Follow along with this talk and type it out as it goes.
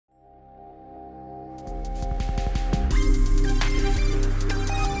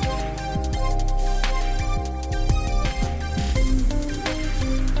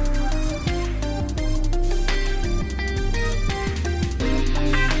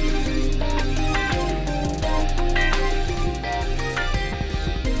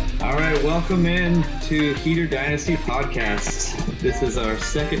welcome in to Heater Dynasty Podcast. This is our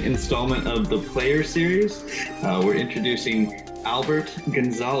second installment of the Player Series. We're introducing Albert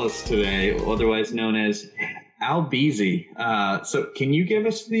Gonzalez today, otherwise known as Albizi. So can you give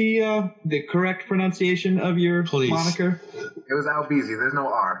us the correct pronunciation of your moniker? It was Albizi. There's no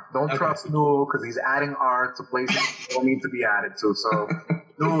R. Don't trust Newell because he's adding R to places that don't need to be added to. So,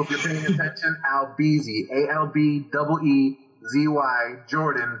 Newell, if you're paying attention, Albizi. ALBEEZY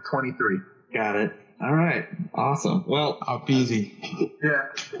Jordan 23. Got it. All right. Awesome. Well, Albizi.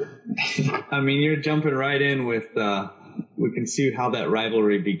 Yeah. I mean, you're jumping right in with, we can see how that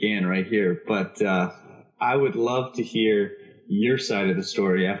rivalry began right here. But I would love to hear your side of the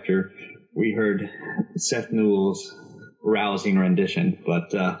story after we heard Seth Newell's rousing rendition.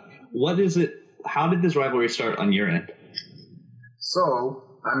 But what is it? How did this rivalry start on your end? So,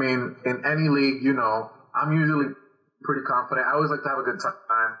 I mean, in any league, you know, I'm usually pretty confident. I always like to have a good time.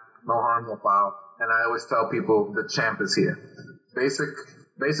 No harm, no foul. And I always tell people the champ is here.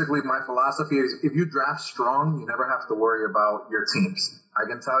 Basically, my philosophy is if you draft strong, you never have to worry about your teams. I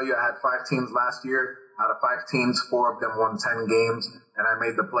can tell you I had 5 teams last year. Out of 5 teams, 4 of them won 10 games, and I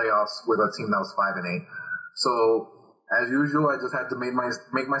made the playoffs with a team that was 5-8. So, as usual, I just had to make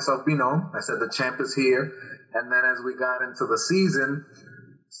myself be known. I said the champ is here. And then as we got into the season,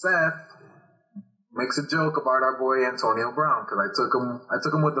 Seth makes a joke about our boy Antonio Brown because I took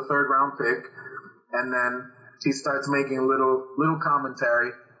him with the 3rd round pick, and then he starts making little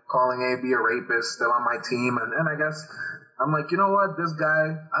commentary, calling AB a rapist, still on my team, and I guess I'm like, you know what, this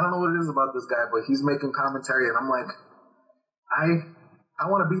guy, I don't know what it is about this guy, but he's making commentary, and I'm like, I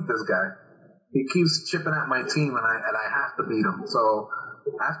want to beat this guy. He keeps chipping at my team, and I have to beat him. So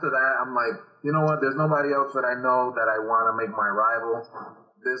after that, I'm like, you know what, there's nobody else that I know that I want to make my rival.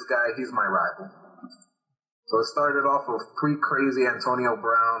 This guy, he's my rival. So it started off with pre-crazy Antonio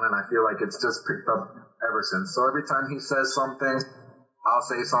Brown, and I feel like it's just picked up ever since. So every time he says something, I'll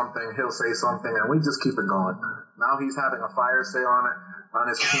say something, he'll say something, and we just keep it going. Now he's having a fire sale on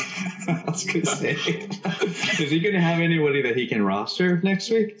his team. I was going to say, is he going to have anybody that he can roster next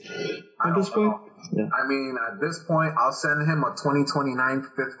week at this point? Yeah. I mean, at this point, I'll send him a 2029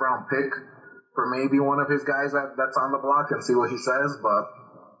 5th round pick for maybe one of his guys that's on the block and see what he says, but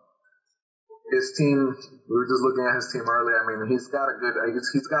his team, we were just looking at his team earlier. I mean, he's got a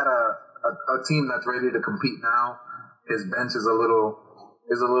team that's ready to compete now. His bench is a little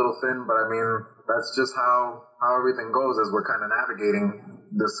thin, but I mean, that's just how everything goes as we're kind of navigating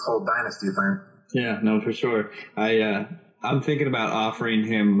this whole dynasty thing. Yeah, no, for sure. I'm thinking about offering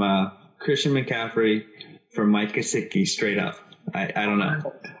him Christian McCaffrey for Mike Gesicki straight up. I don't know.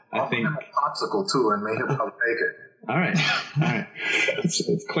 I think him a popsicle too, and maybe he'll take it. All right.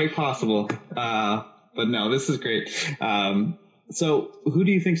 It's quite possible. But no, this is great. So who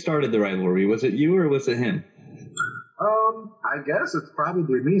do you think started the rivalry? Was it you or was it him? I guess it's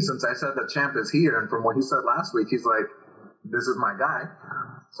probably me since I said the champ is here. And from what he said last week, he's like, this is my guy.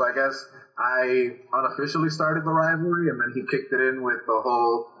 So I guess I unofficially started the rivalry, and then he kicked it in with the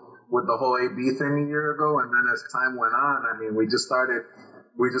whole AB thing a year ago. And then as time went on, I mean, we just started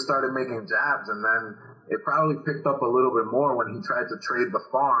making jabs, and then it probably picked up a little bit more when he tried to trade the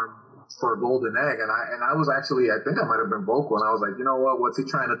farm for a golden egg. And I was actually, I think I might have been vocal, and I was like, you know what, what's he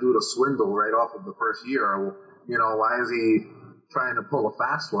trying to do to swindle right off of the first year? Or, you know, why is he trying to pull a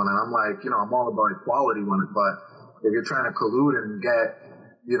fast one? And I'm like, you know, I'm all about equality but if you're trying to collude and get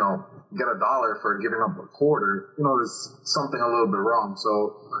 $1 for giving up a quarter, you know, there's something a little bit wrong. So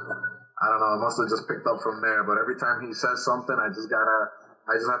I don't know, I must have just picked up from there. But every time he says something, I just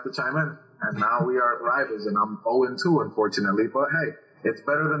have to chime in. And now we are rivals, and I'm 0-2, unfortunately. But hey, it's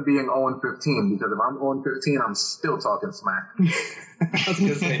better than being 0-15, because if I'm 0-15, I'm still talking smack. I was going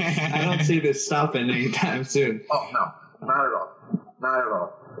to say, I don't see this stopping anytime soon. Oh, no, not at all. Not at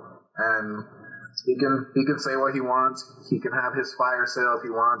all. And he can say what he wants. He can have his fire sale if he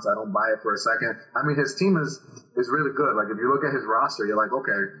wants. I don't buy it for a second. I mean, his team is really good. Like, if you look at his roster, you're like,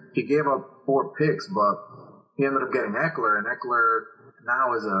 okay, he gave up 4 picks, but he ended up getting Eckler, and Eckler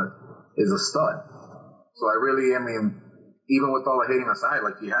now is a stud. So I mean, even with all the hating aside,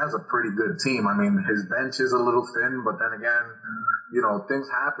 like, he has a pretty good team. I mean, his bench is a little thin, but then again, you know, things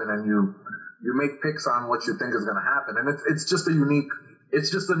happen, and you make picks on what you think is going to happen, and it's just a unique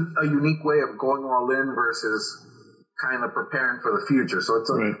way of going all in versus kind of preparing for the future. So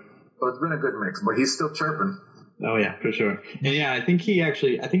it's been a good mix, but he's still chirping. Oh yeah, for sure. And yeah, I think he had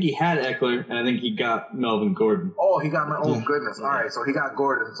Eckler, and I think he got Melvin Gordon. Oh, he got goodness. All right, so he got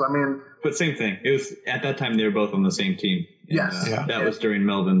Gordon. So I mean, but same thing. It was at that time they were both on the same team. And, that was during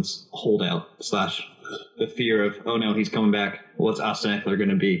Melvin's holdout / the fear of, oh no, he's coming back. What's Austin Eckler going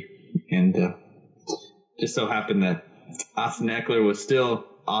to be? and just so happened that Austin Eckler was still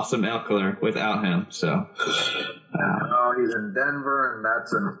awesome Eckler without him. So he's in Denver, and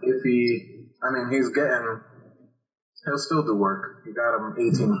that's an iffy. I mean, he'll still do work. He got him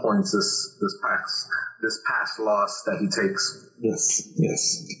 18 points this past loss that he takes. Yes.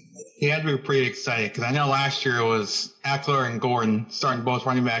 He had to be pretty excited because I know last year it was Eckler and Gordon starting both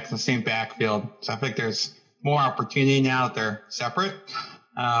running backs in the same backfield. So I think there's more opportunity now that they're separate.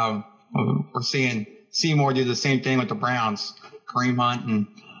 We're seeing Seymour do the same thing with the Browns, Kareem Hunt and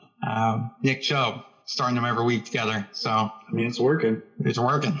Nick Chubb starting them every week together. So I mean, it's working. It's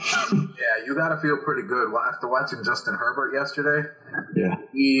working. Yeah, you got to feel pretty good. Well, after watching Justin Herbert yesterday, yeah,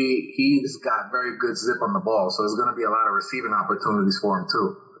 he's got very good zip on the ball, so there's going to be a lot of receiving opportunities for him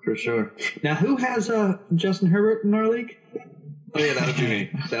too. For sure. Now, who has Justin Herbert in our league? Oh yeah, that would be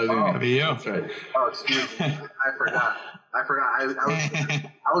me. That'd be you. That's right. Oh, excuse me. I forgot. I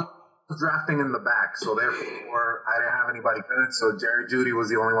was drafting in the back, so therefore I didn't have anybody good. So Jerry Jeudy was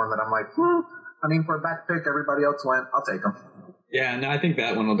the only one that I'm like, I mean, for a back pick, everybody else went. I'll take him. Yeah, no, I think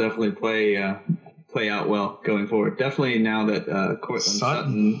that one will definitely play out well going forward. Definitely now that Courtland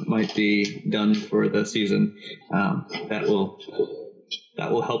Sutton might be done for the season, that will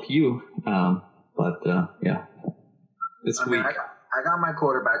help you. Yeah, this week. I got my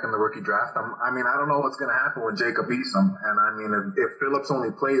quarterback in the rookie draft. I don't know what's going to happen when Jacob Eason. And I mean, if Phillips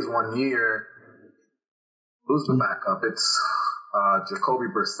only plays 1 year, who's the backup? It's Jacoby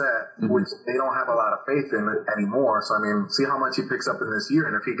Brissett, which they don't have a lot of faith in it anymore. So, I mean, see how much he picks up in this year.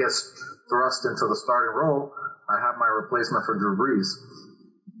 And if he gets thrust into the starting role, I have my replacement for Drew Brees.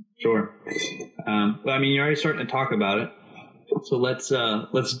 Sure. But I mean, you're already starting to talk about it. So let's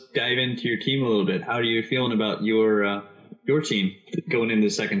dive into your team a little bit. How are you feeling about your team going into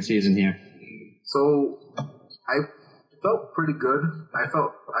the second season here? So I felt pretty good. I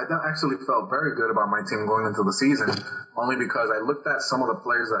actually felt very good about my team going into the season, only because I looked at some of the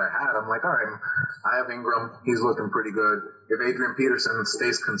players that I had. I'm like, all right, I have Ingram. He's looking pretty good. If Adrian Peterson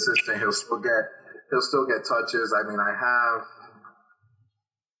stays consistent, he'll still get touches. I mean, I have.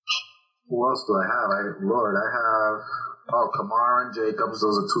 Who else do I have? I have Kamara and Jacobs.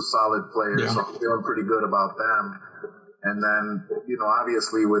 Those are two solid players. Yeah. So I'm feeling pretty good about them. And then,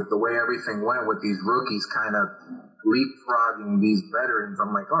 obviously with the way everything went with these rookies kind of leapfrogging these veterans, I'm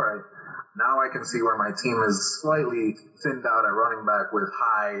like, all right, now I can see where my team is slightly thinned out at running back with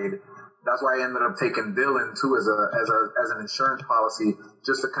Hyde. That's why I ended up taking Dillon too as an insurance policy,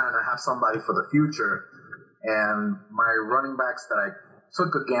 just to kind of have somebody for the future. And my running backs that I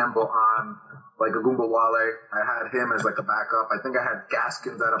took a gamble on, like Agumbawale, I had him as like a backup. I think I had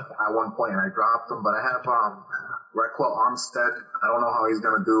Gaskins at one point and I dropped him, but I have Raquel Armstead. I don't know how he's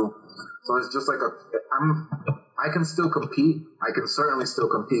going to do. So it's just like I can still compete. I can certainly still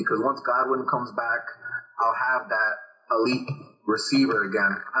compete because once Godwin comes back, I'll have that elite receiver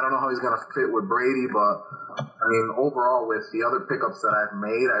again. I don't know how he's going to fit with Brady, but I mean, overall with the other pickups that I've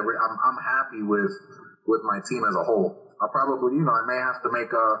made, I'm happy with my team as a whole. I'll probably, I may have to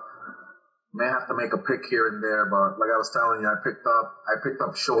make a pick here and there, but like I was telling you, I picked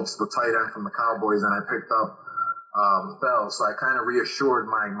up Schultz, the tight end from the Cowboys, and I picked up Fell, so I kind of reassured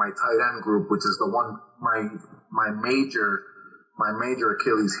my tight end group, which is the one my major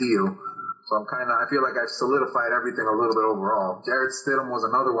Achilles heel. So I feel like I've solidified everything a little bit overall. Jarrett Stidham was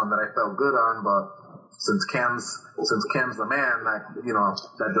another one that I felt good on, but since Cam's the man,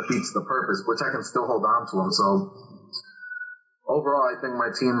 that defeats the purpose, which I can still hold on to him. So overall, I think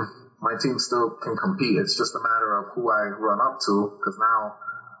my team still can compete. It's just a matter of who I run up to, because now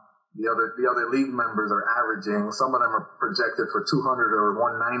the other league members are averaging. Some of them are projected for 200 or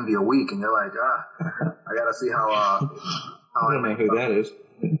 190 a week, and you're like, I gotta see how I don't know who that is.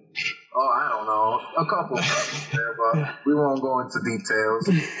 Oh, I don't know, a couple there, but we won't go into details.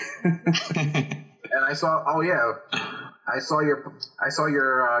 And I saw your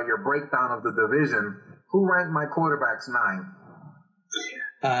breakdown of the division. Who ranked my quarterbacks 9?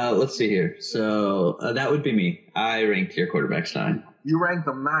 Let's see here. So that would be me. I ranked your quarterbacks 9. You ranked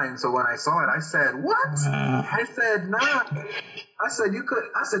them 9. So when I saw it, I said, "What?" I said, "Nah." I said, "You could."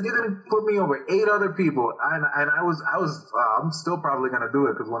 I said, "You're gonna put me over 8 other people." And I'm still probably gonna do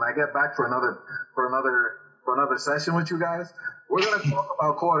it because when I get back for another session with you guys, we're gonna talk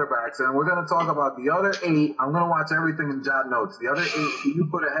about quarterbacks and we're gonna talk about the other 8. I'm gonna watch everything in jot notes. The other 8 you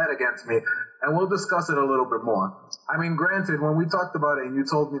put ahead against me, and we'll discuss it a little bit more. I mean, granted, when we talked about it and you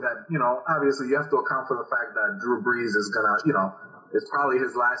told me that, obviously you have to account for the fact that Drew Brees is gonna, it's probably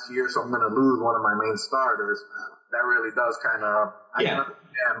his last year, so I'm gonna lose one of my main starters. That really does kind of, I can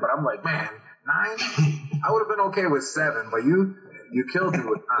understand, but I'm like, man, 9? I would have been okay with 7, but you You killed me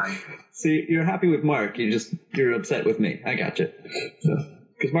with 9. See, you're happy with Mark. You're upset with me. I got you. So,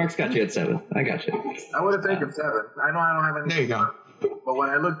 because Mark's got you at 7. I got you. I would have taken 7. I know I don't have any. There you go. But when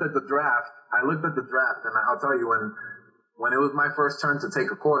I looked at the draft, and I'll tell you when it was my first turn to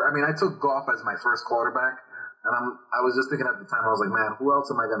take a quarter. I mean, I took Goff as my first quarterback, and I was just thinking at the time, I was like, man, who else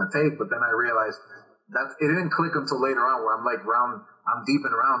am I going to take? But then I realized that it didn't click until later on, where I'm deep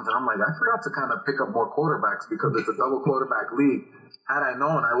in rounds, and I'm like, I forgot to kind of pick up more quarterbacks because it's a double quarterback league. Had I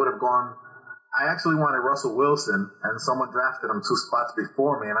known, I would have gone. I actually wanted Russell Wilson, and someone drafted him 2 spots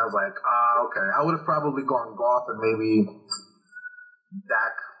before me, and I was like, okay. I would have probably gone Goff and maybe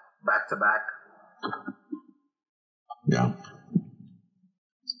Dak back to back. Yeah.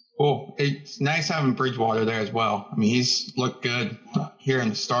 Cool. It's nice having Bridgewater there as well. I mean, he's looked good here in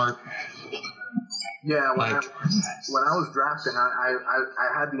the start. Yeah, when I was drafting, I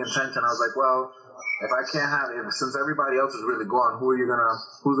had the intention. I was like, well, if I can't since everybody else is really gone, who's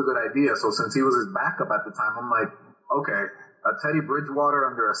a good idea? So since he was his backup at the time, I'm like, okay, a Teddy Bridgewater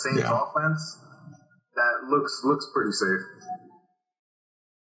under a Saints offense, that looks pretty safe.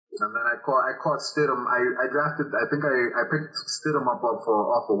 And then I caught Stidham. I drafted. I think I picked Stidham up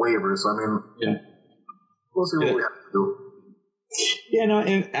off of waivers. So I mean, we'll see what we have to do. Yeah, no,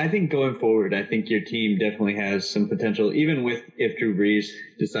 and I think going forward, I think your team definitely has some potential. Even if Drew Brees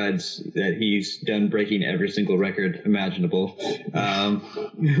decides that he's done breaking every single record imaginable,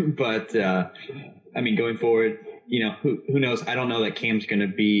 but I mean, going forward, who knows? I don't know that Cam's going to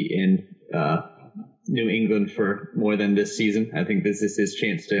be in New England for more than this season. I think this is his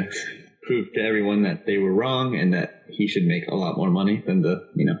chance to prove to everyone that they were wrong and that he should make a lot more money than the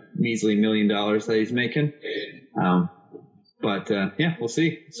measly $1 million that he's making. But we'll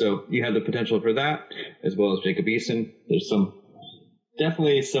see. So you have the potential for that, as well as Jacob Eason. There's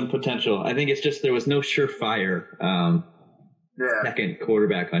definitely some potential. I think it's just there was no surefire second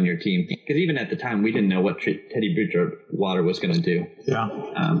quarterback on your team, because even at the time we didn't know what Teddy Bridgewater was going to do. Yeah,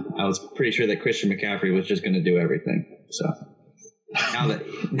 I was pretty sure that Christian McCaffrey was just going to do everything. So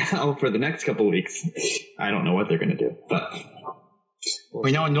now for the next couple of weeks, I don't know what they're going to do, but.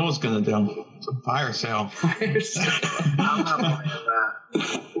 We know what Noel's going to do. Fire sale. I'm not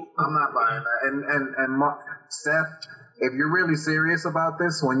buying that. And Seth, if you're really serious about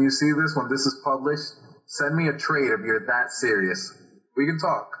this, when this is published, send me a trade if you're that serious. We can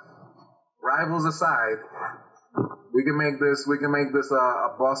talk. Rivals aside, we can make this a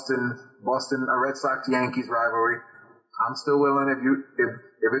Boston Red Sox Yankees rivalry. I'm still willing.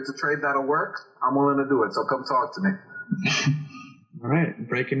 If it's a trade that'll work, I'm willing to do it. So come talk to me. All right,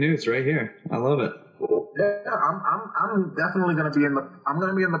 breaking news right here. I love it. Yeah, I'm definitely going to be in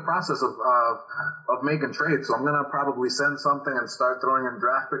the process of making trades. So I'm going to probably send something and start throwing in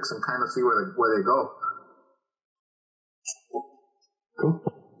draft picks and kind of see where they go. Cool.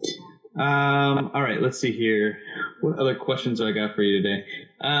 All right, let's see here. What other questions do I got for you today?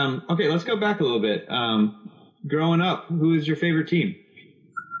 Okay, let's go back a little bit. Growing up, who is your favorite team?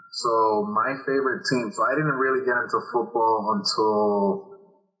 So my favorite team. So I didn't really get into football until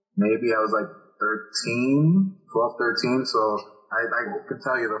maybe I was like 13. So I can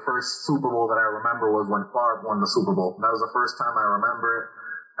tell you the first Super Bowl that I remember was when Favre won the Super Bowl. That was the first time I remember it.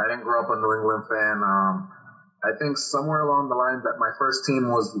 I didn't grow up a New England fan. I think somewhere along the line that my first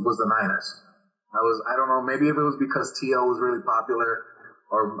team was the Niners. I don't know, maybe if it was because T.O. was really popular,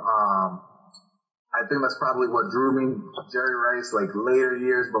 or I think that's probably what drew me. Jerry Rice, like later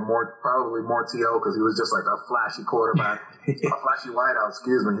years, but probably more T.O. because he was just like a flashy quarterback, a flashy wideout.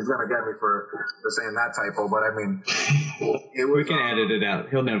 Excuse me, he's gonna get me for saying that typo, but I mean, we can edit it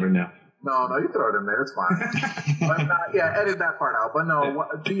out. He'll never know. No, you throw it in there. It's fine. But edit that part out. But no,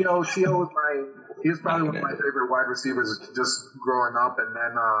 T.O. was he was probably one of my favorite wide receivers just growing up, and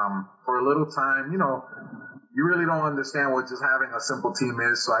then for a little time, you really don't understand what just having a simple team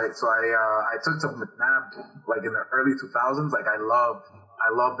is. So I took to McNabb like in the early 2000s. Like I loved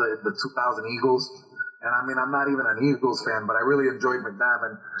the 2000 Eagles. And I mean, I'm not even an Eagles fan, but I really enjoyed McNabb.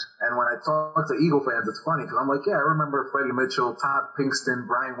 And when I talk to Eagle fans, it's funny because I'm like, yeah, I remember Freddie Mitchell, Todd Pinkston,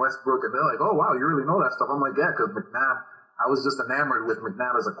 Brian Westbrook, and they're like, oh wow, you really know that stuff. I'm like, yeah, because McNabb, I was just enamored with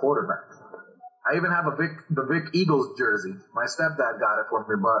McNabb as a quarterback. I even have the Vic Eagles jersey. My stepdad got it for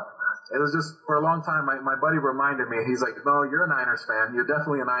me, but it was just for a long time. My buddy reminded me. He's like, "No, you're a Niners fan. You're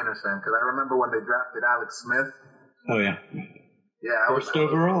definitely a Niners fan." Because I remember when they drafted Alex Smith. Oh yeah. Yeah. First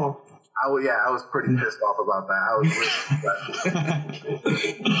overall. I was pretty pissed off about that. I was really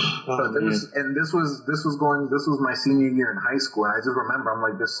this was my senior year in high school, and I just remember I'm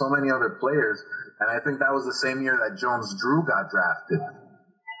like, there's so many other players, and I think that was the same year that Jones-Drew got drafted.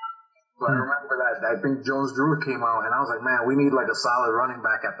 So I remember that. I think Jones-Drew came out, and I was like, man, we need like a solid running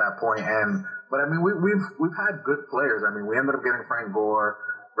back at that point. But I mean, we've had good players. I mean, we ended up getting Frank Gore,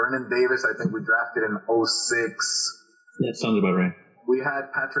 Vernon Davis. I think we drafted in 06. That sounds about right. We had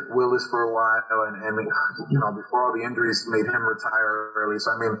Patrick Willis for a while, and before all the injuries made him retire early.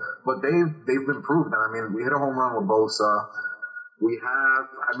 So I mean, but they've improved. And I mean, we hit a home run with Bosa.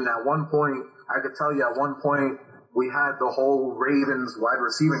 At one point, I could tell you at one point, we had the whole Ravens wide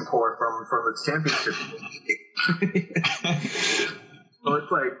receiving core from the championship. So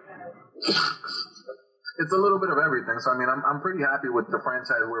it's like, it's a little bit of everything. So I mean, I'm pretty happy with the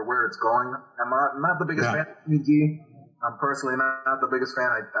franchise where it's going. I'm not the biggest fan of PG. I'm personally not the biggest fan.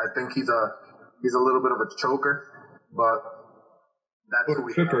 I think he's a little bit of a choker, but that's who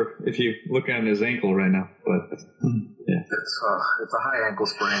we Tripper, if you look at his ankle right now. But yeah, it's a high ankle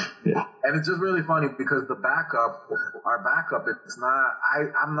sprain. Yeah, and it's just really funny because our backup, it's not.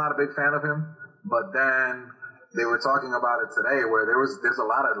 I'm not a big fan of him, but then they were talking about it today, where there's a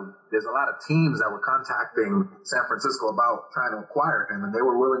lot of teams that were contacting San Francisco about trying to acquire him, and they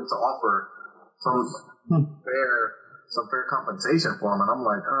were willing to offer some fair compensation for him, and I'm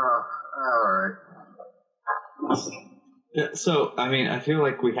like, all right. Yeah, so, I mean, I feel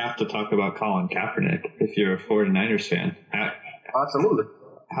like we have to talk about Colin Kaepernick if you're a 49ers fan. Absolutely.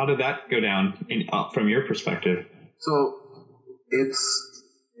 How did that go down from your perspective? So it's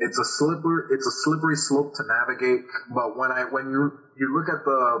a slippery slope to navigate, but when you look at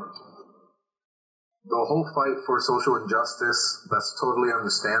the whole fight for social injustice, that's totally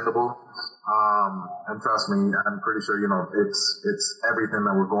understandable. And trust me, I'm pretty sure it's everything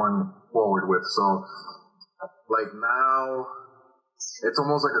that we're going forward with. So, like now, it's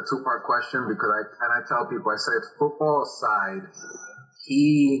almost like a two-part question because I tell people, I say, football aside,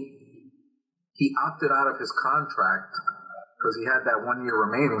 he opted out of his contract because he had that 1 year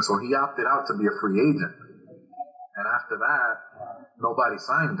remaining, so he opted out to be a free agent. And after that, nobody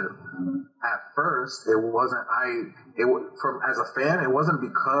signed him. At first, as a fan, it wasn't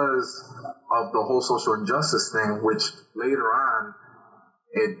because of the whole social injustice thing, which later on,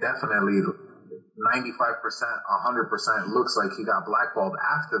 it definitely 95%, 100% looks like he got blackballed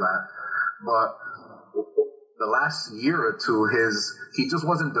after that. But the last year or two, he just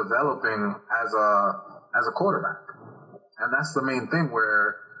wasn't developing as a quarterback. And that's the main thing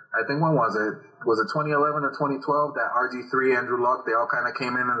where, I think, when was it? Was it 2011 or 2012 that RG3, Andrew Luck, they all kind of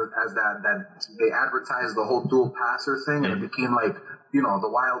came in as that they advertised the whole dual passer thing, and it became like, the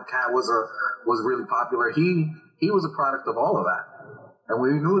Wildcat was really popular. He was a product of all of that. And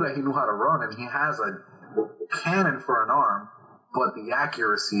we knew that he knew how to run, and he has a cannon for an arm, but the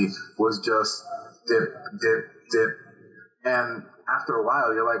accuracy was just dip, dip, dip. And after a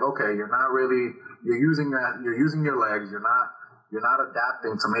while, you're like, okay, you're using your legs. You're not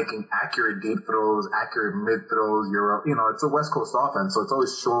adapting to making accurate deep throws, accurate mid throws. It's a West Coast offense, so it's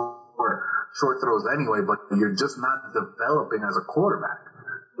always short throws anyway, but you're just not developing as a quarterback.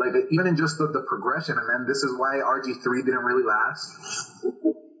 Like, even in just the progression, and then this is why RG3 didn't really last.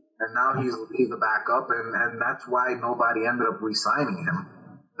 And now he's the backup, and that's why nobody ended up re-signing him.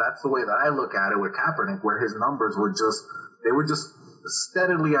 That's the way that I look at it with Kaepernick, where his numbers were just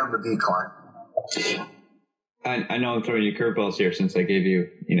steadily on the decline. I know I'm throwing you curveballs here since I gave you,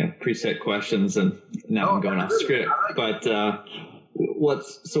 preset questions, and now I'm going off script. But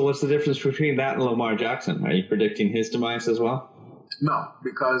what's the difference between that and Lamar Jackson? Are you predicting his demise as well? No,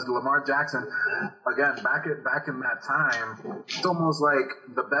 because Lamar Jackson, again, back in that time, it's almost like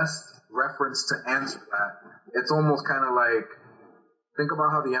the best reference to answer that. It's almost kind of like, think about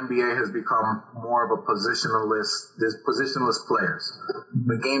how the NBA has become more of a positionless. There's positionless players.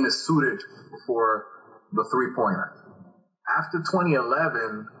 The game is suited for the three-pointer. After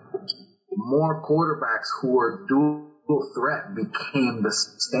 2011, more quarterbacks who are dual threat became the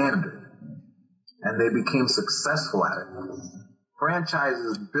standard, and they became successful at it.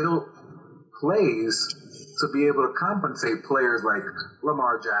 Franchises built plays to be able to compensate players like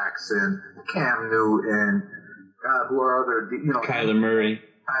Lamar Jackson, Cam Newton, who are other, Kyler Murray.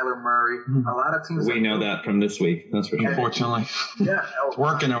 Mm-hmm. A lot of teams. We know that from this week. That's for sure. Unfortunately. Yeah. It's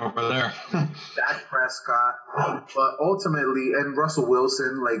working over there. Dak Prescott. But ultimately, and Russell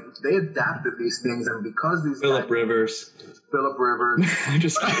Wilson, like, they adapted these things, and because these Phillip Rivers. I'm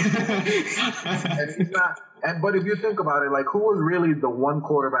just and he's not. But if you think about it, like, who was really the one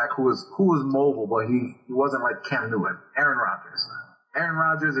quarterback who was mobile, but he wasn't like Cam Newton? Aaron Rodgers. Aaron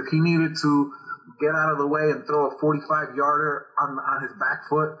Rodgers, if he needed to get out of the way and throw a 45-yarder on his back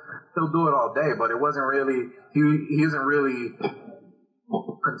foot, he'll do it all day. But it wasn't really, he isn't really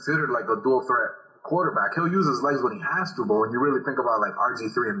considered like a dual threat quarterback. He'll use his legs when he has to, but when you really think about like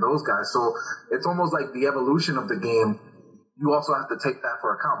RG3 and those guys, so it's almost like the evolution of the game. You also have to take that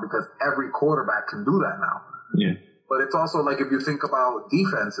for account because every quarterback can do that now. Yeah. But it's also like if you think about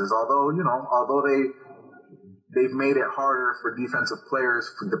defenses, although they've made it harder for defensive players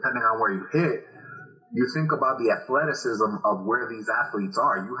depending on where you hit, you think about the athleticism of where these athletes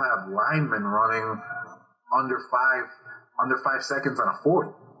are. You have linemen running under 5 seconds on a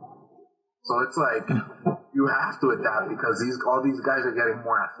 40. So it's like you have to adapt because all these guys are getting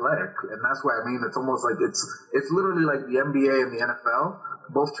more athletic, and that's why I mean it's almost like it's literally like the NBA and the NFL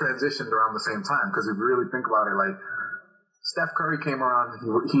both transitioned around the same time. Because if you really think about it, like Steph Curry came around,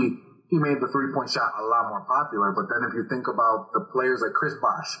 he made the 3-point shot a lot more popular. But then if you think about the players like Chris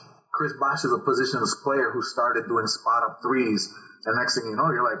Bosh is a positionless player who started doing spot up threes, and next thing you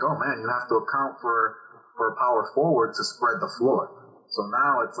know, you're like, oh man, you have to account for a power forward to spread the floor. So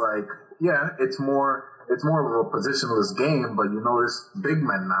now it's like, yeah, it's more of a positionless game, but you notice big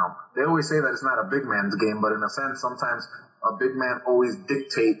men now. They always say that it's not a big man's game, but in a sense, sometimes a big man always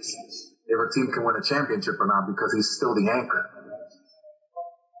dictates if a team can win a championship or not because he's still the anchor.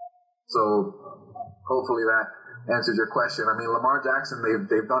 So hopefully that answers your question. I mean, Lamar Jackson,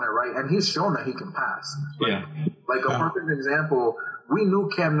 they've done it right, and he's shown that he can pass. Like a perfect example, we knew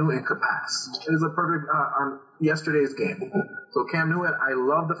Cam Newton could pass. It was a perfect on yesterday's game. So Cam Newton, I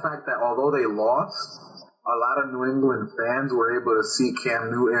love the fact that although they lost, a lot of New England fans were able to see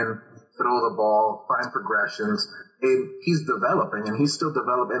Cam Newton throw the ball, find progressions. He's developing, and he's still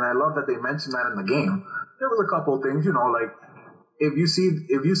developing. And I love that they mentioned that in the game. There was a couple of things, like if you see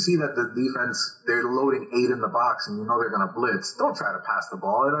that the defense, they're loading 8 in the box and you know they're going to blitz, don't try to pass the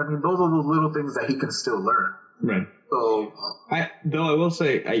ball. And I mean, those are those little things that he can still learn. Right. So, I will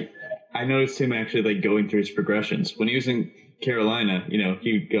say, I noticed him actually like going through his progressions when he was in Carolina.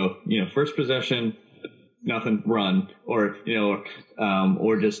 He'd go, first possession, nothing, run, or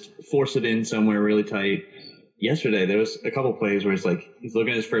just force it in somewhere really tight. Yesterday, there was a couple plays where he's looking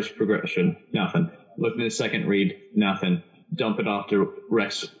at his first progression, nothing. Looking at his second read, nothing. Dump it off to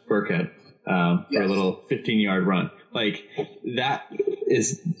Rex Burkhead for a little 15-yard run. Like that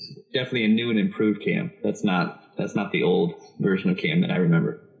is definitely a new and improved Cam. That's not the old version of Cam that I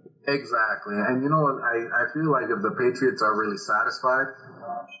remember. Exactly. And you know what? I feel like if the Patriots are really satisfied,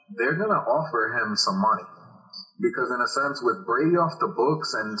 they're going to offer him some money. Because in a sense, with Brady off the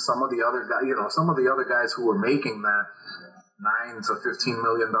books and some of the other guys who were making that $9 to $15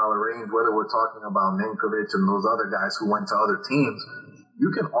 million range, whether we're talking about Ninkovich and those other guys who went to other teams, you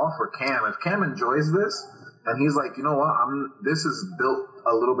can offer Cam. If Cam enjoys this and he's like, you know what, this is built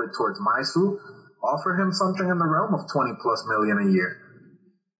a little bit towards my suit, offer him something in the realm of $20+ million a year.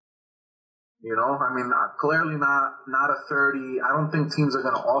 I mean, clearly not a 30. I don't think teams are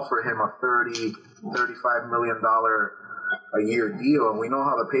going to offer him a $30, $35 million a year deal. And we know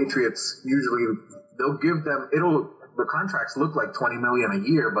how the Patriots usually, they'll give them, the contracts look like $20 million a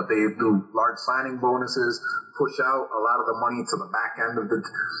year, but they do large signing bonuses, push out a lot of the money to the back end of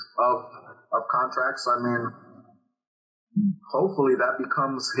contracts. I mean, hopefully that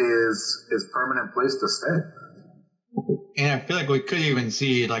becomes his permanent place to stay. And I feel like we could even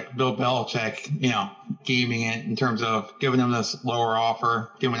see like Bill Belichick, gaming it in terms of giving them this lower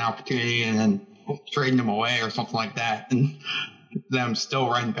offer, giving an opportunity, and then trading them away or something like that, and them still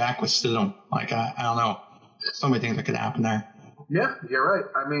running back with Stidham. Like I don't know, so many things that could happen there. Yeah, you're right.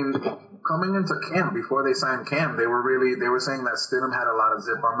 I mean, coming into camp, before they signed Cam, they were saying that Stidham had a lot of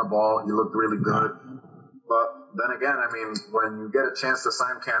zip on the ball. He looked really good. But then again, I mean, when you get a chance to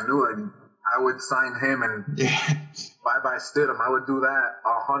sign Cam Newton, I would sign him and bye-bye Stidham. I would do that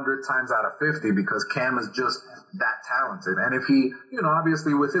 100 times out of 50 because Cam is just that talented. And if he,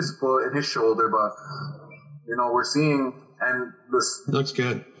 obviously with his foot and his shoulder, but, we're seeing, and this looks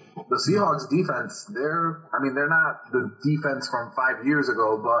good. The Seahawks defense, they're not the defense from 5 years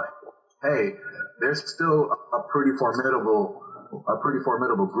ago, but hey, they're still a pretty formidable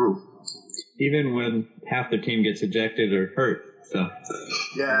group. Even when half the team gets ejected or hurt. So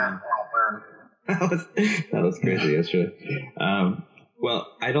yeah, that was crazy yesterday.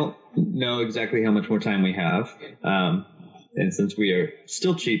 Well, I don't know exactly how much more time we have. And since we are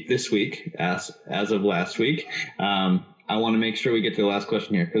still cheap this week, as of last week, I want to make sure we get to the last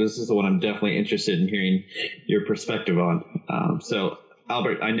question here, because this is the one I'm definitely interested in hearing your perspective on. So,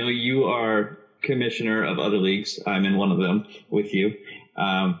 Albert, I know you are commissioner of other leagues. I'm in one of them with you.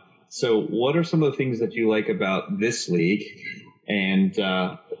 So what are some of the things that you like about this league and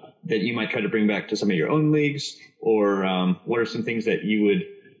that you might try to bring back to some of your own leagues? Or what are some things that you would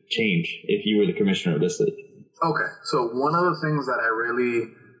change if you were the commissioner of this league? Okay, so one of the things that I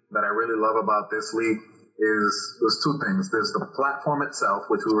really that I really love about this league is two things. There's the platform itself,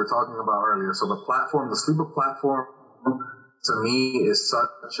 which we were talking about earlier. So the platform, the Sleeper platform, to me is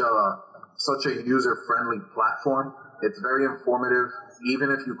such a user-friendly platform. It's very informative.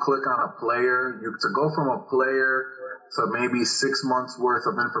 Even if you click on a player, to go from a player to maybe 6 months worth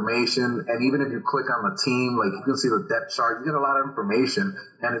of information, and even if you click on the team, like you can see the depth chart, you get a lot of information,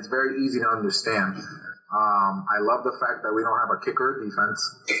 and it's very easy to understand. I love the fact that we don't have a kicker or defense,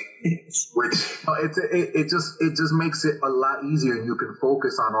 which it just makes it a lot easier, and you can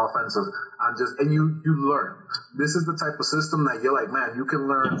focus on offensive, and you learn. This is the type of system that you're like, man, you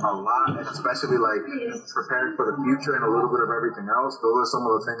can learn a lot, and especially like preparing for the future and a little bit of everything else. Those are some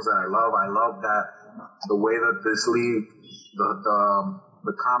of the things that I love. I love that the way that this league,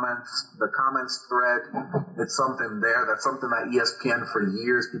 the comments thread, it's something there. That's something that ESPN for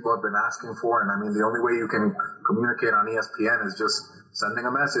years people have been asking for. And I mean, the only way you can communicate on ESPN is just sending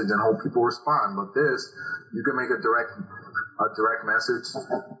a message and hope people respond. But this, you can make a direct message.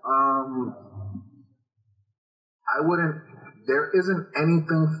 There isn't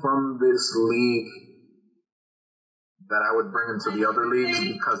anything from this league that I would bring into the other leagues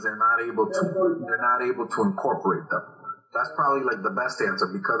because they're not able to incorporate them. That's probably like the best answer,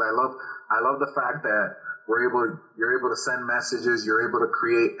 because I love the fact that you're able to send messages, you're able to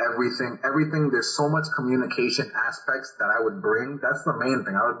create everything. There's so much communication aspects that I would bring. That's the main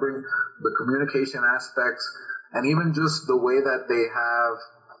thing. I would bring the communication aspects, and even just the way that they have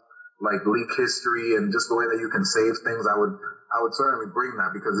like league history and just the way that you can save things. I would certainly bring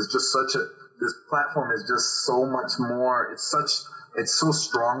that, because it's just this platform is just so much more. It's so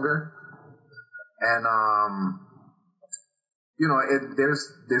stronger, and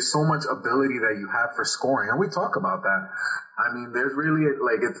there's so much ability that you have for scoring, and we talk about that. I mean, there's really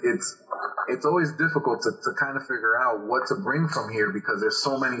like it's always difficult to kind of figure out what to bring from here, because there's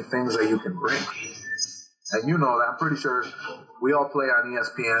so many things that you can bring. And you know that, I'm pretty sure we all play on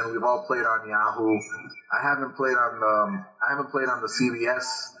ESPN. We've all played on Yahoo. I haven't played on the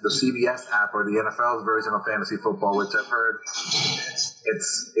CBS app, or the NFL's version of fantasy football, which I've heard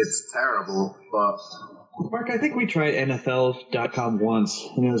it's terrible. But Mark, I think we tried NFL.com once,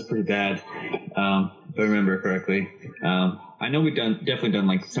 and it was pretty bad, if I remember correctly. I know we've definitely done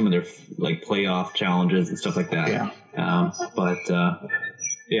like some of their like playoff challenges and stuff like that. Yeah.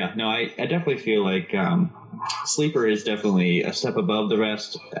 I definitely feel like Sleeper is definitely a step above the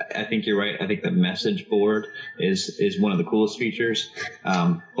rest. I think you're right. I think the message board is one of the coolest features.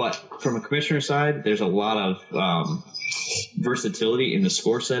 But from a commissioner side, there's a lot of versatility in the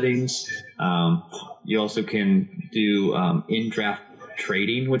score settings. You also can do in-draft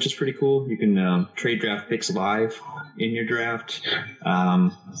trading, which is pretty cool. You can trade draft picks live in your draft.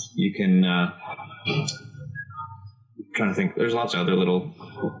 You can trying to think. There's lots of other little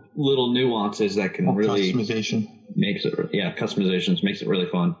nuances that can really customizations makes it really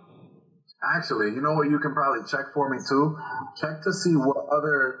fun. Actually, you know what you can probably check for me too? Check to see what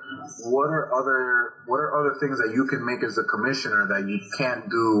are other things that you can make as a commissioner that you can't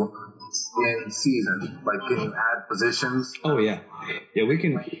do in season. Like, can you add positions? Oh yeah, we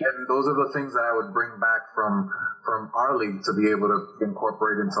can. And those are the things that I would bring back from our league to be able to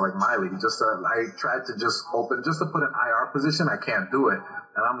incorporate into like my league. I tried to just put an IR position. I can't do it,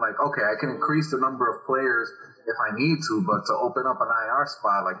 and I'm like, okay, I can increase the number of players if I need to, but to open up an IR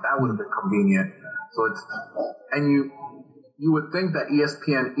spot, like that would have been convenient. So you would think that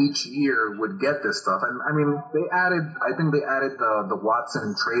ESPN each year would get this stuff. And I mean, I think they added the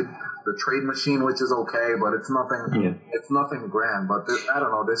Watson trade machine, which is okay, but it's nothing grand. But I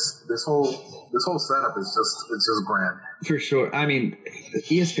don't know, this whole setup is just grand. For sure. I mean,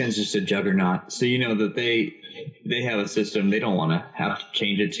 ESPN's just a juggernaut. So you know that they have a system. They don't want to have to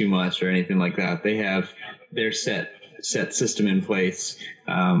change it too much or anything like that. They have their set system in place.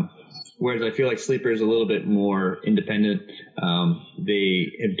 Whereas I feel like Sleeper is a little bit more independent.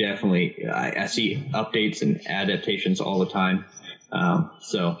 They have definitely, I see updates and adaptations all the time.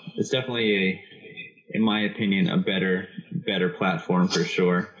 So it's definitely in my opinion, a better platform for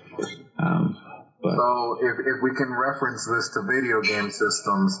sure. So if we can reference this to video game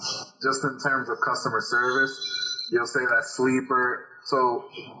systems, just in terms of customer service, you'll say that Sleeper, so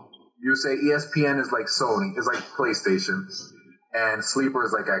you say ESPN is like Sony, is like PlayStation, and Sleeper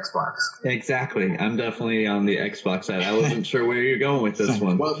is like Xbox. Exactly. I'm definitely on the Xbox side. I wasn't sure where you're going with this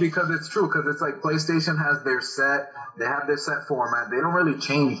one. Well, because it's true, because it's like PlayStation has their set format. They don't really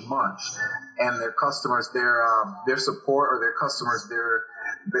change much. And their customers, their support, or their customers,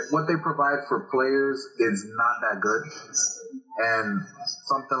 what they provide for players is not that good. And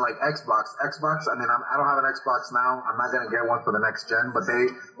something like Xbox, I mean, I don't have an Xbox now. I'm not going to get one for the next gen, but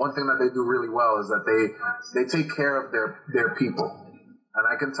one thing that they do really well is that they take care of their people. And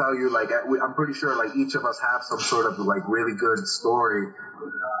I can tell you, like, I'm pretty sure, like, each of us have some sort of, like, really good story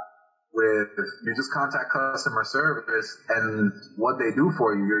with, you just contact customer service and what they do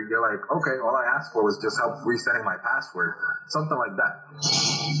for you, you're like, okay, all I asked for was just help resetting my password. Something like that.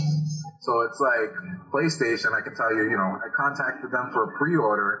 So it's like PlayStation, I can tell you, I contacted them for a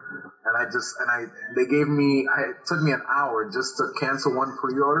pre-order and they gave me, it took me an hour just to cancel one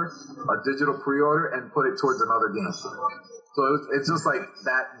pre-order, a digital pre-order, and put it towards another game. So it's just like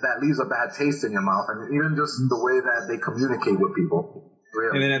that leaves a bad taste in your mouth. And even just the way that they communicate with people.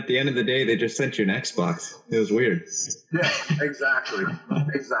 Really. And then at the end of the day, they just sent you an Xbox. It was weird. Yeah, exactly.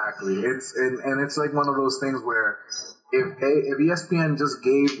 It's like one of those things where if ESPN just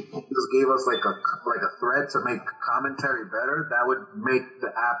gave us like a thread to make commentary better, that would make the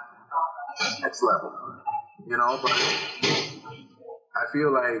app next level. But I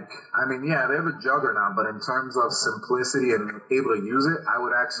feel like, I mean, yeah, they're the juggernaut, but in terms of simplicity and able to use it, I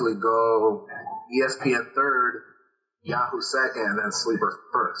would actually go ESPN third, Yahoo second, and then Sleeper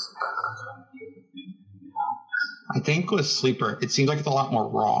first. I think with Sleeper, it seems like it's a lot more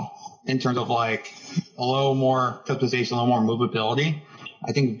raw in terms of like a little more customization, a little more movability.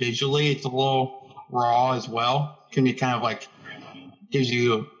 I think visually it's a little raw as well. Can be kind of like gives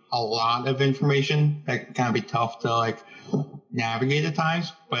you a lot of information that can kind of be tough to like navigate at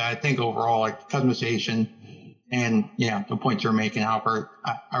times. But I think overall, like customization and the points you're making, Albert,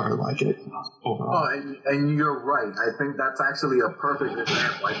 I really like it overall. Oh, and you're right. I think that's actually a perfect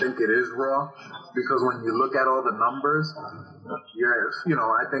example. I think it is raw because when you look at all the numbers,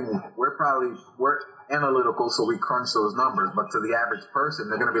 I think we're analytical, so we crunch those numbers. But to the average person,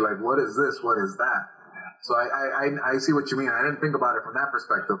 they're going to be like, what is this? What is that? So I see what you mean. I didn't think about it from that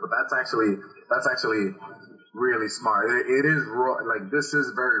perspective, but that's actually really smart. It is raw. Like, this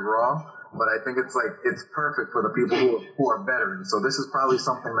is very raw. But I think it's perfect for the people who are veterans. So this is probably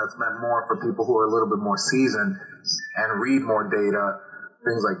something that's meant more for people who are a little bit more seasoned and read more data,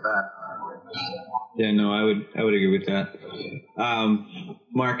 things like that. Yeah, no, I would agree with that.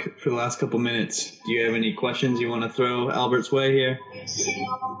 Mark, for the last couple minutes, do you have any questions you want to throw Albert's way here?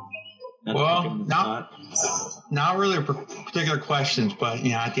 Not really particular questions, but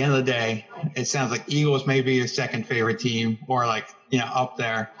at the end of the day, it sounds like Eagles may be your second favorite team, or like up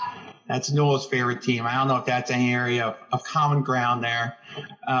there. That's Noah's favorite team. I don't know if that's any area of common ground there,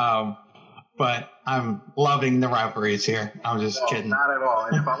 but I'm loving the rivalries here. I'm just kidding. Not at all.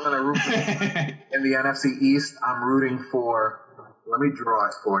 And if I'm going to root in the NFC East, I'm rooting for. Let me draw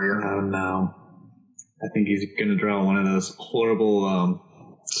it for you. Oh no! I think he's going to draw one of those horrible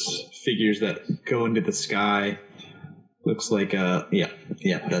figures that go into the sky. Looks like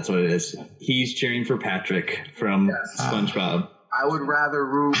that's what it is. He's cheering for Patrick from SpongeBob. I would rather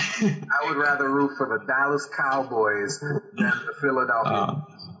root for the Dallas Cowboys than the Philadelphia.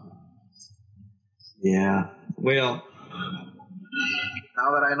 Yeah. Well,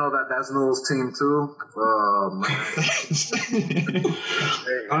 now that I know that that's Noel's team too,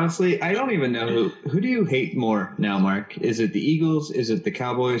 honestly, I don't even know who do you hate more now, Mark? Is it the Eagles? Is it the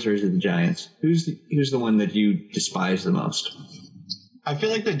Cowboys? Or is it the Giants? Who's the one that you despise the most? I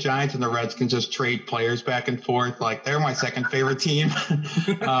feel like the Giants and the Redskins just trade players back and forth. Like, they're my second favorite team.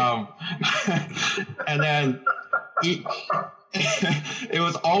 And then it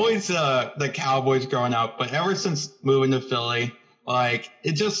was always the Cowboys growing up, but ever since moving to Philly, like,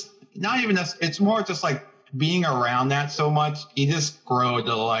 it just not even it's more just like being around that so much, you just grow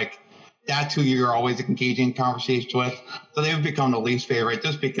to like that's who you're always engaging in conversations with. So they've become the least favorite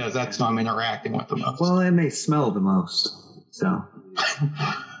just because that's who I'm interacting with the most. Well, and they smell the most. So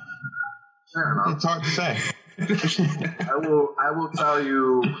fair enough. It's hard to say. I will tell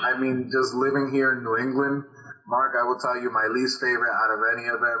you, I mean, just living here in New England, Mark, I will tell you my least favorite out of any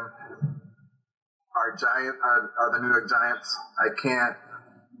of them are the New York Giants. I can't.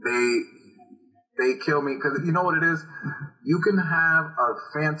 They kill me because you know what it is? You can have a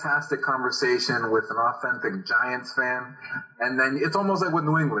fantastic conversation with an authentic Giants fan, and then it's almost like with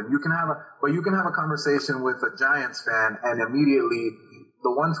New England. You can have a conversation with a Giants fan, and immediately the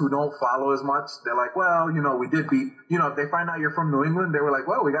ones who don't follow as much, they're like, well, we did beat. If they find out you're from New England, they were like,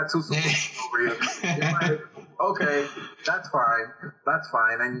 well, we got 2 Super Bowls over here. You're like, okay, that's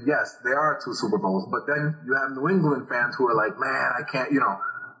fine. And yes, there are 2 Super Bowls, but then you have New England fans who are like, man, I can't.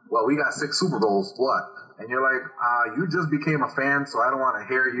 Well, we got 6 Super Bowls. What? And you're like, you just became a fan, so I don't want to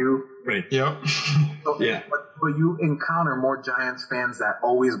hear you. Right. Yep. So, yeah. but you encounter more Giants fans that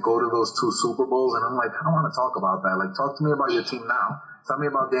always go to those 2 Super Bowls, and I'm like, I don't want to talk about that. Like, talk to me about your team now. Tell me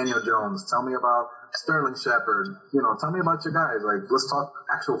about Daniel Jones. Tell me about Sterling Shepard. Tell me about your guys. Like, let's talk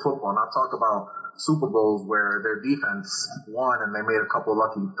actual football, not talk about Super Bowls where their defense won and they made a couple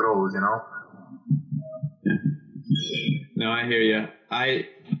lucky throws, No, I hear you. I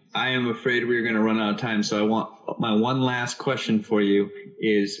am afraid we're going to run out of time, so I want my one last question for you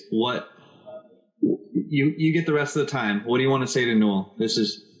is what you get the rest of the time. What do you want to say to Newell?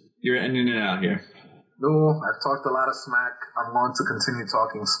 You're ending it out here. Newell, I've talked a lot of smack. I'm going to continue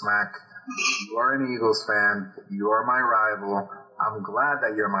talking smack. You are an Eagles fan. You are my rival. I'm glad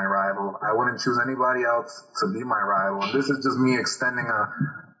that you're my rival. I wouldn't choose anybody else to be my rival. And this is just me extending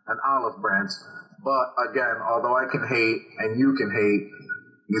an olive branch. But again, although I can hate and you can hate,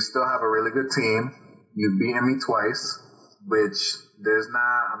 you still have a really good team. You've beaten me twice, which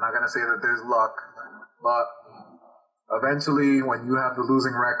I'm not going to say that there's luck, but eventually when you have the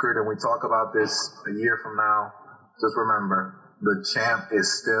losing record and we talk about this a year from now, just remember, the champ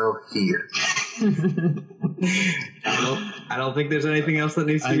is still here. I don't think there's anything else that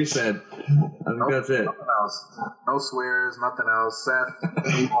needs to be said. I think that's it. Nothing else. No swears, nothing else.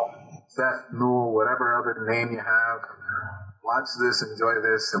 Seth, Newell, whatever other name you have, watch this, enjoy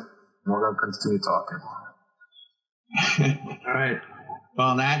this, and we're going to continue talking. All right. Well,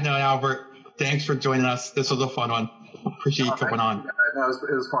 on that note, Albert, thanks for joining us. This was a fun one. Appreciate you coming on. No,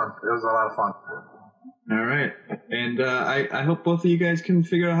 it was fun. It was a lot of fun. All right. And I hope both of you guys can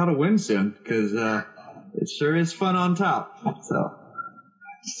figure out how to win soon, because it sure is fun on top. So,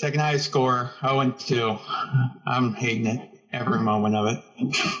 second highest score, 0-2. I'm hating it. Every moment of it.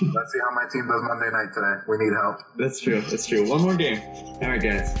 Let's see how my team does Monday night today. We need help. That's true. One more game. All right,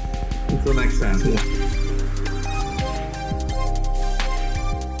 guys. Until next time.